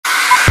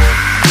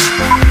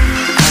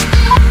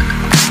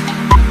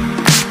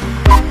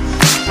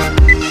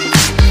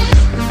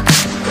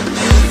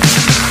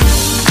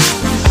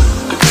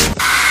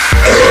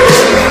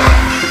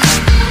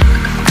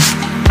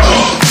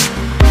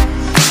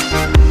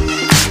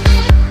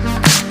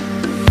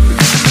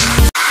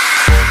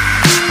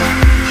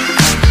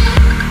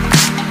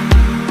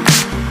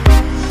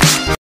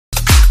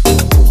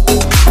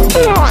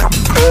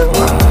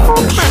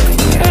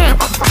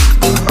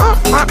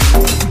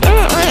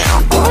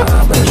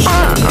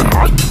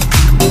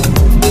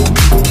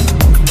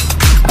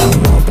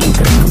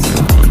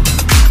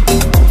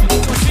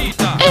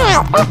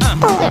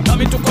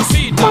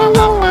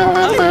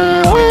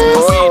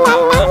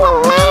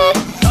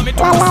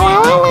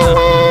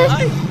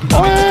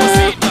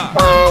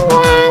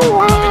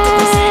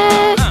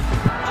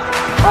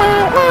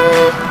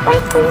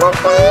I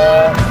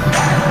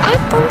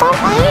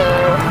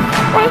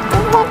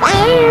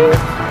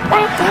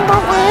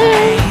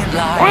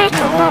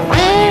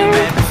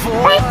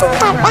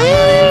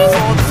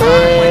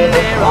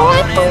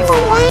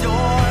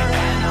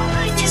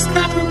just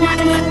got a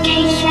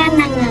notification.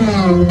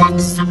 That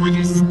someone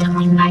is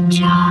stealing my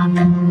job.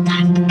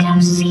 Time to go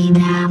see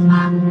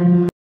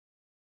them.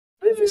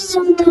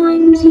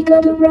 Sometimes you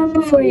gotta run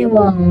before you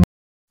walk.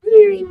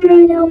 Very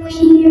bright out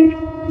here.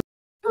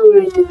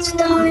 Alright, it's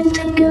time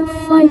to go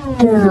fight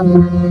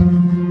them.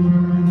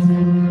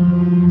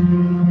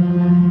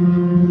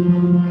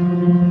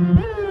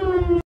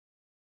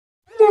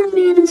 That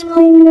man is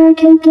playing the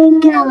arcade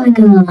game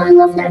Galaga. I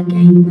love that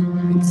game.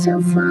 It's so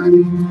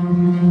fun.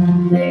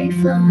 Very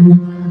fun.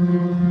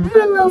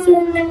 I love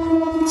it.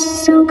 It's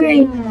so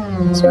great.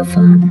 So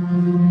fun.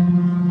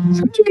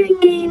 Such a great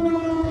game.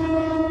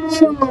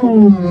 So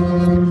cool.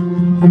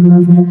 I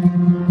love it.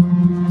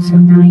 So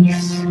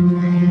nice.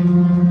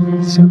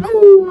 So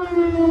cool.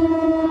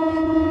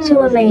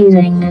 So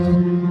amazing.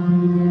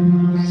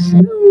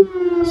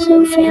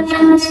 So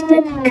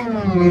fantastic.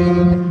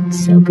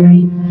 So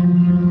great.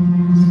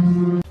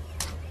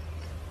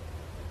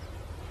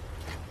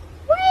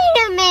 Wait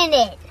a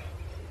minute!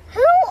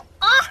 Who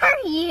are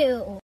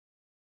you?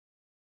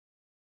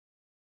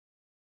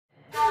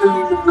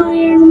 I'm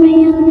Iron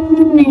Man,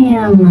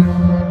 ma'am.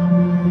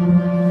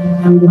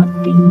 And what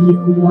do you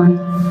want?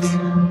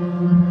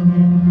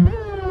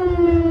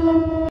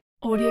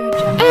 Audio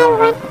Jungle. I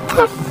want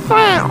to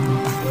fight.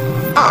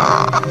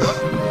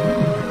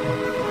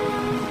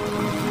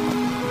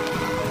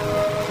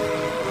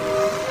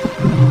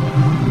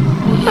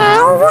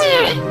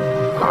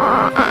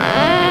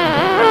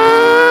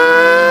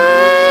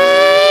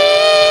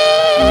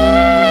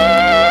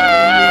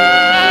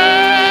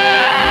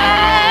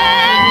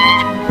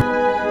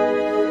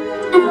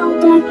 Ow,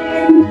 that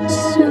hurts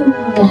so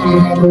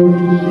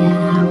badly.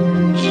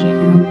 Ouch,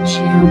 ouch,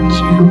 ouch,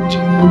 ouch,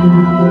 ow.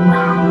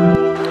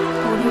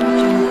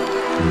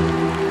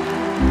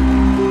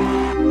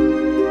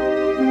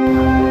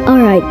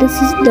 Alright, this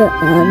is the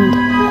end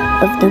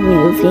of the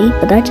movie,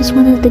 but I just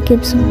wanted to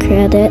give some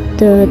credit.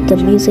 The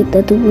music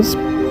that's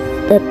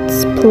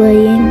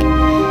playing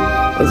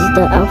is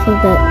the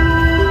Alphabet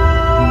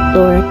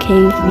Laura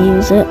Cave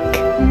music.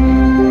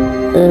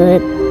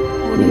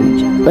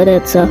 But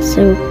it's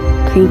also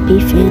creepy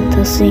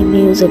fantasy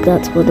music,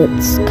 that's what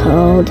it's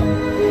called.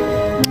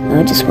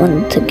 I just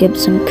wanted to give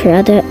some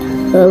credit.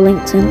 The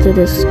link's in the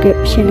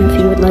description if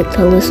you would like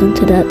to listen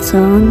to that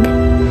song.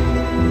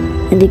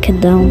 And you can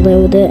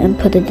download it and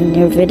put it in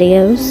your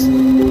videos.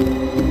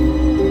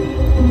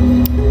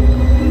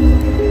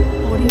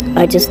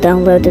 I just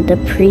downloaded the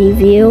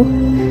preview,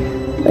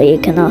 but you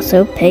can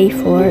also pay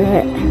for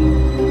it.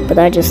 But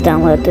I just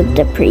downloaded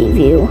the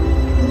preview.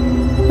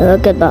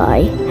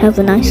 Goodbye. Have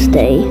a nice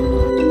day.